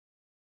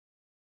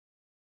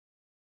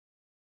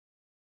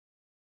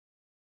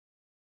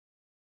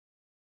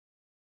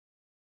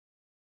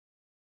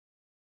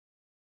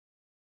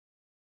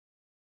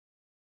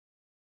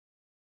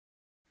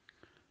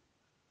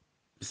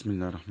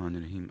Bismillah ar-Rahman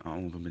ar-Rahim.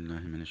 A'udhu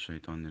billahi min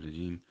ash-shaytan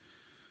ar-rajim.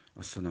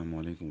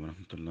 Assalamu alaikum wa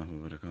rahmatullahi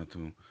wa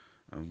barakatuh.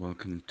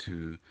 Welcome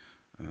to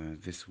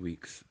this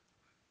week's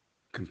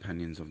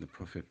Companions of the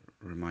Prophet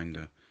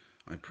reminder.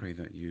 I pray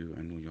that you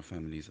and all your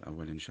families are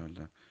well,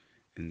 inshallah,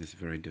 in this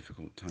very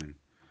difficult time.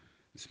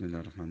 Bismillah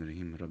ar-Rahman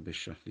ar-Rahim. Rabbi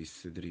shrah li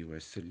sidri wa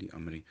yassir li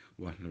amri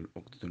wa ahlul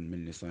uqdatun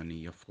min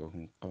lisani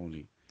yafqahu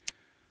qawli.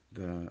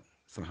 The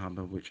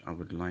Sahaba which I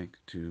would like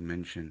to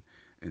mention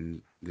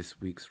in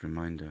this week's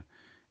reminder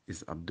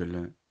is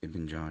Abdullah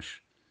ibn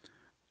Jash.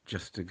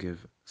 Just to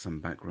give some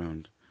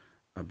background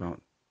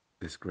about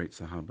this great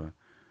Sahaba,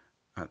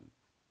 at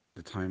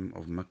the time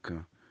of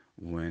Mecca,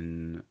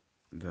 when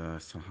the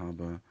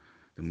Sahaba,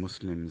 the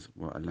Muslims,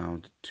 were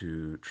allowed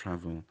to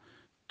travel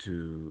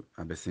to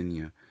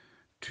Abyssinia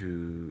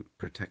to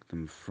protect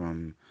them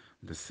from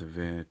the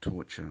severe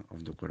torture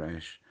of the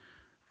Quraysh,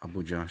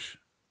 Abu Jash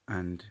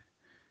and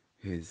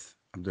his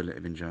Abdullah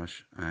ibn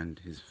Jash and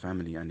his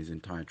family and his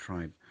entire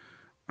tribe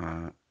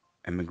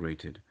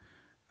emigrated.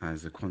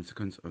 As a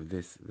consequence of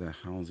this, their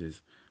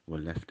houses were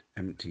left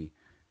empty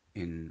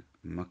in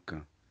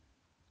Mecca.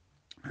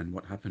 And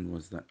what happened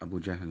was that Abu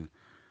Jahl,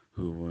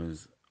 who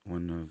was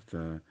one of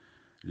the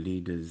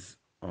leaders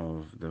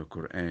of the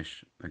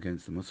Quraysh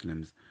against the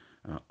Muslims,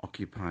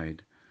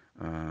 occupied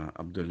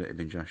Abdullah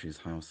ibn Jash's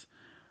house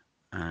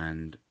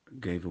and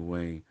gave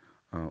away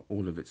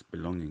all of its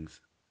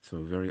belongings.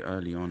 So very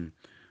early on,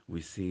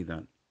 we see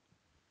that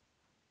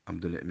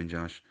Abdullah ibn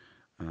Jash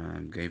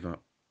gave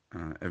up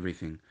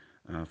everything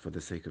for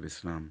the sake of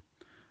Islam.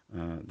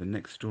 The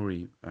next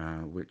story,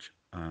 which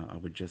I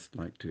would just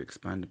like to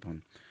expand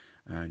upon,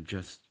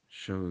 just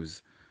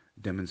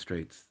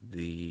demonstrates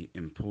the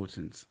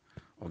importance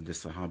of the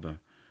Sahaba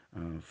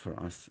for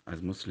us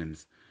as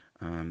Muslims.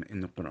 In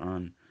the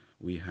Quran,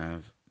 we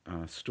have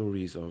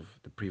stories of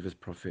the previous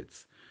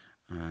prophets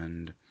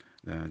and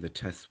the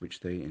tests which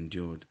they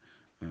endured,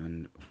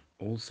 and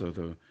also,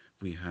 though,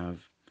 we have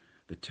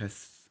the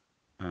tests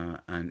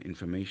and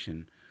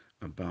information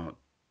about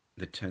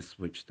the tests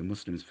which the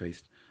Muslims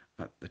faced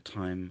at the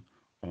time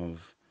of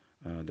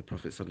the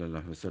Prophet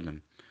sallallahu alaihi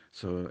wasallam.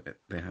 So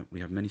we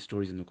have many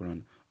stories in the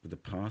Quran of the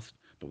past,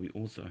 but we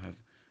also have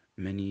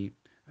many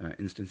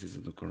instances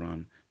of the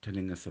Quran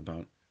telling us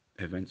about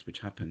events which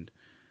happened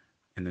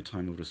in the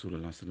time of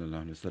Rasulullah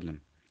sallallahu alaihi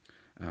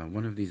wasallam.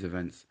 One of these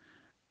events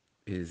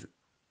is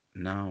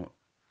now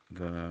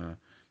the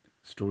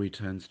story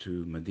turns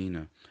to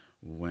Medina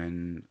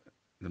when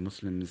the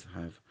Muslims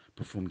have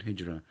performed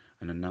Hijrah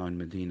and are now in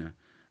Medina,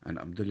 and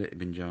Abdullah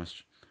ibn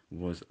Jash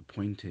was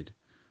appointed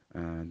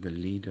the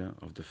leader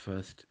of the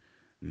first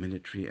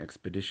military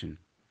expedition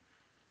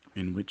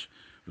in which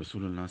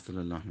Rasulullah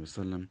sallallahu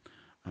alaihi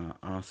wasallam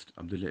asked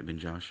Abdullah ibn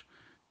Jash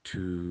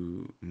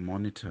to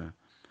monitor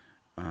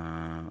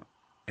uh,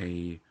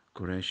 a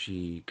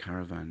Qurayshi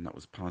caravan that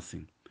was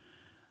passing.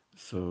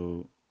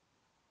 So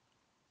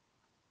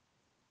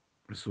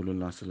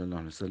Rasulullah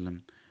sallallahu alaihi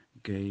wasallam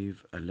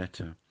gave a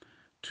letter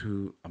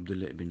to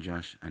Abdullah ibn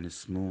Jash and a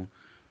small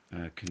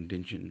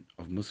contingent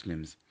of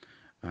Muslims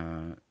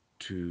uh,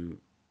 to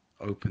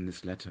open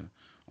this letter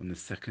on the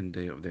second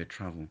day of their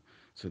travel.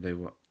 So they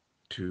were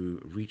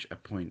to reach a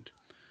point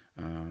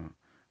uh,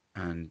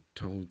 and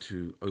told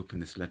to open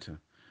this letter.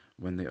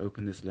 When they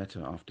opened this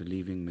letter after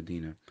leaving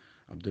Medina,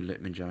 Abdullah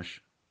ibn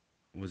Jash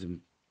was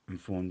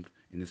informed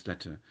in this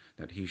letter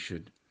that he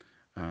should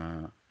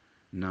uh,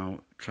 now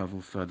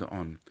travel further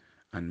on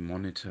and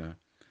monitor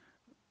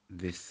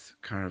this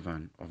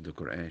caravan of the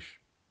Quraysh.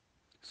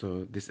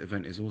 So this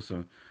event is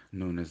also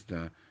known as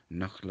the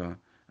Nakhla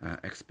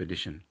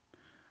expedition.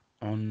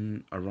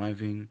 On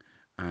arriving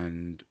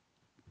and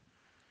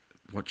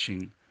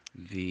watching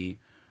the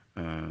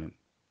uh,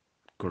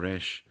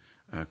 Quraysh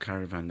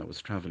caravan that was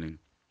traveling,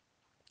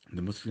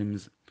 the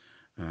Muslims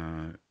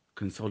uh,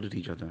 consulted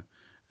each other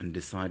and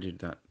decided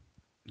that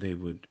they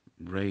would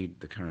raid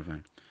the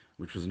caravan,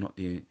 which was not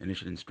the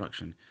initial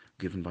instruction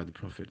given by the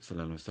Prophet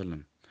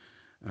ﷺ.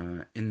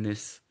 In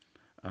this,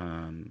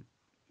 um,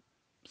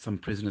 some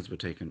prisoners were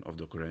taken of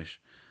the Quraysh,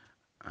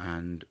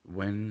 and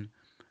when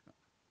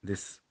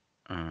this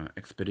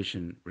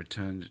expedition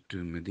returned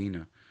to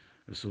Medina,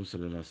 Rasul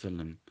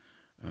ﷺ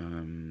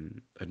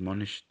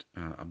admonished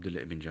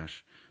Abdullah ibn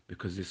Jash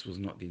because this was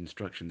not the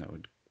instruction that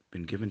had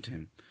been given to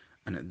him.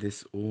 And at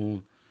this,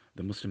 all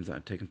the Muslims that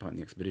had taken part in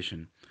the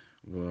expedition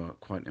were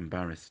quite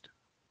embarrassed.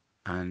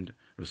 And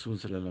Rasul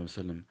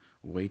ﷺ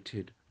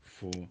waited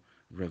for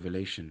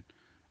revelation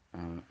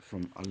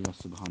from Allah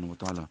subhanahu wa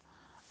ta'ala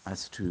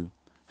as to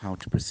how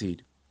to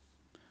proceed.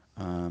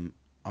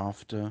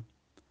 After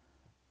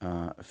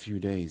a few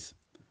days,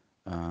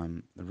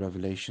 the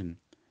revelation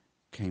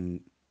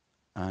came,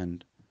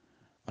 and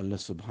Allah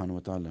subhanahu wa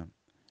ta'ala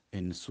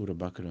in Surah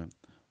Baqarah,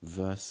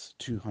 verse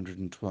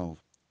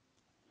 212,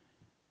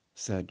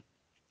 said,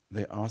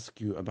 "They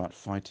ask you about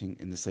fighting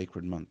in the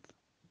sacred month.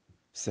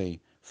 Say,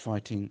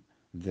 fighting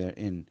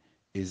therein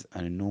is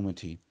an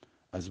enormity,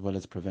 as well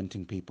as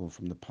preventing people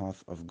from the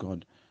path of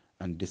God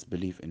and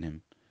disbelief in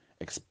Him.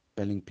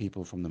 Expelling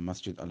people from the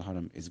Masjid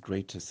al-Haram is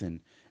greater sin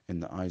in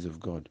the eyes of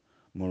God.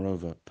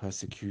 Moreover,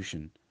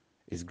 persecution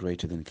is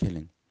greater than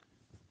killing.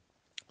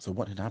 So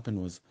what had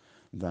happened was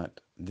that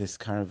this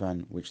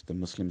caravan which the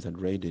Muslims had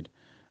raided,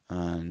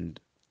 and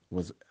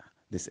was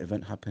this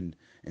event happened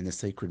in the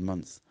sacred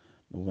months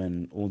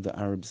when all the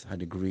Arabs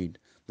had agreed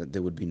that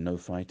there would be no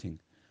fighting.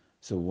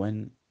 So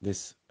when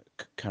this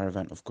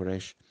caravan of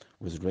Quraysh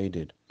was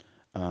raided,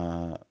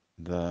 uh,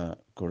 the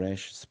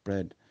Quraysh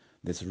spread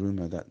this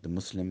rumor that the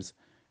Muslims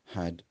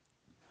had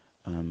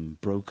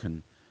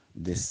broken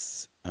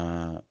this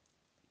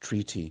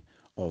treaty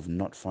of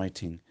not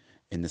fighting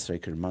in the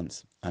sacred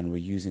months, and were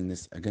using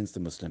this against the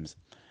Muslims.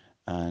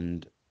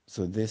 And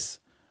so this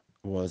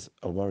was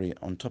a worry,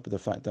 on top of the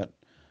fact that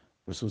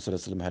Rasul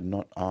had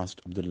not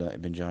asked Abdullah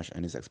ibn Jash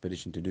and his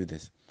expedition to do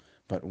this.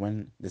 But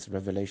when this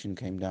revelation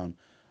came down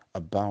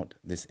about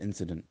this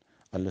incident,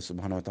 Allah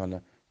subhanahu wa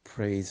ta'ala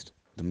praised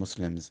the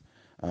Muslims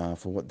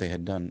for what they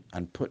had done,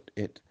 and put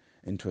it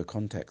into a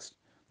context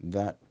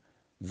that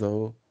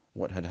though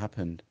what had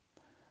happened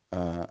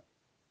uh,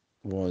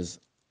 was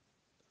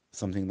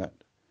something that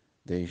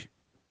they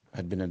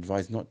had been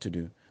advised not to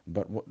do,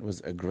 but what was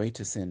a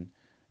greater sin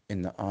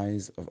in the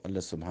eyes of Allah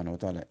subhanahu wa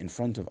ta'ala, in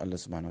front of Allah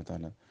subhanahu wa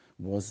ta'ala,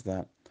 was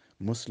that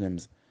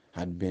Muslims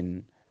had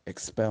been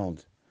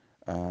expelled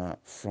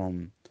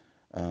from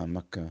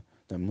Mecca.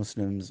 The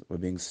Muslims were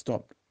being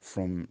stopped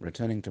from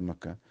returning to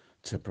Mecca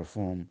to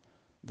perform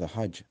the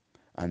Hajj.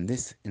 And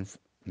this, in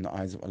the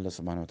eyes of Allah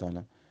subhanahu wa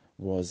ta'ala,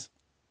 was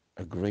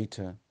a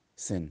greater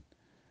sin.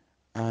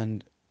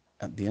 And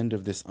at the end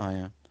of this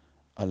ayah,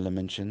 Allah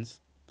mentions,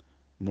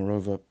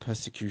 moreover,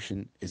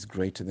 persecution is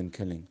greater than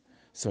killing.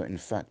 So, in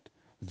fact,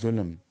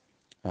 dhulm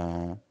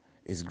uh,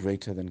 is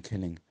greater than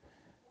killing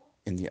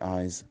in the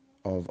eyes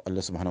of Allah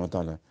subhanahu wa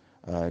ta'ala.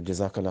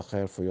 Jazakallah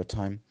khair for your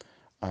time.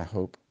 I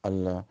hope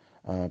Allah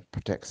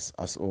protects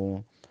us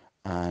all,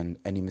 and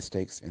any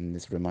mistakes in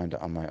this reminder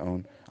are my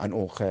own, and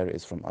all khair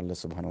is from Allah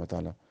subhanahu wa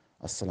ta'ala.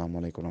 Assalamu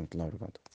alaikum wa rahmatullahi wa barakatuh.